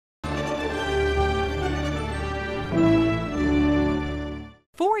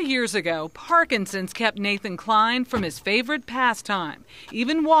4 years ago, Parkinson's kept Nathan Klein from his favorite pastime.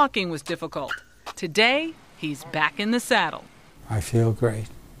 Even walking was difficult. Today, he's back in the saddle. I feel great.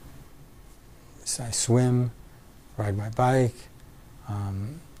 I swim, ride my bike,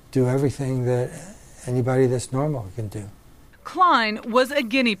 do everything that anybody that's normal can do. Klein was a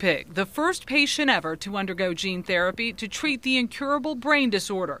guinea pig, the first patient ever to undergo gene therapy to treat the incurable brain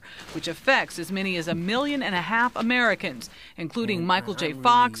disorder, which affects as many as 1.5 million Americans, including Michael J.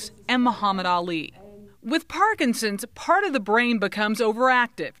 Fox and Muhammad Ali. With Parkinson's, part of the brain becomes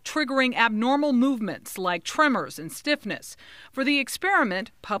overactive, triggering abnormal movements like tremors and stiffness. For the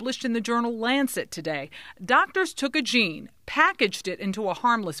experiment, published in the journal Lancet today, doctors took a gene, packaged it into a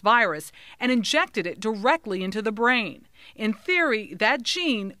harmless virus, and injected it directly into the brain. In theory, that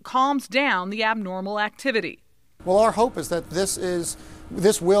gene calms down the abnormal activity. Well, our hope is that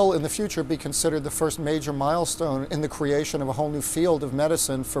this will in the future be considered the first major milestone in the creation of a whole new field of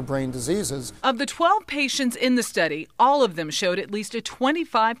medicine for brain diseases. Of the 12 patients in the study, all of them showed at least a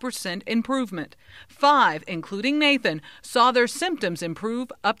 25% improvement. 5, including Nathan, saw their symptoms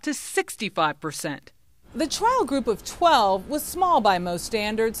improve up to 65%. The trial group of 12 was small by most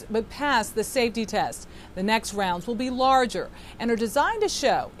standards, but passed the safety test. The next rounds will be larger and are designed to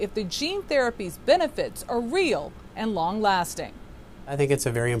show if the gene therapy's benefits are real and long-lasting. I think it's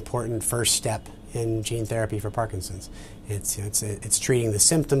a very important first step in gene therapy for Parkinson's. It's treating the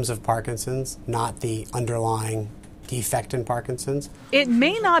symptoms of Parkinson's, not the underlying defect in Parkinson's. It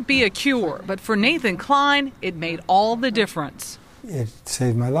may not be a cure, but for Nathan Klein, it made all the difference. It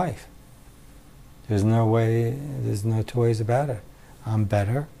saved my life. There's no two ways about it. I'm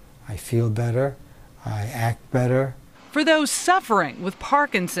better, I feel better, I act better. For those suffering with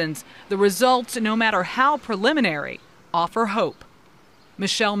Parkinson's, the results, no matter how preliminary, offer hope.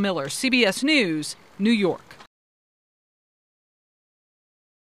 Michelle Miller, CBS News, New York.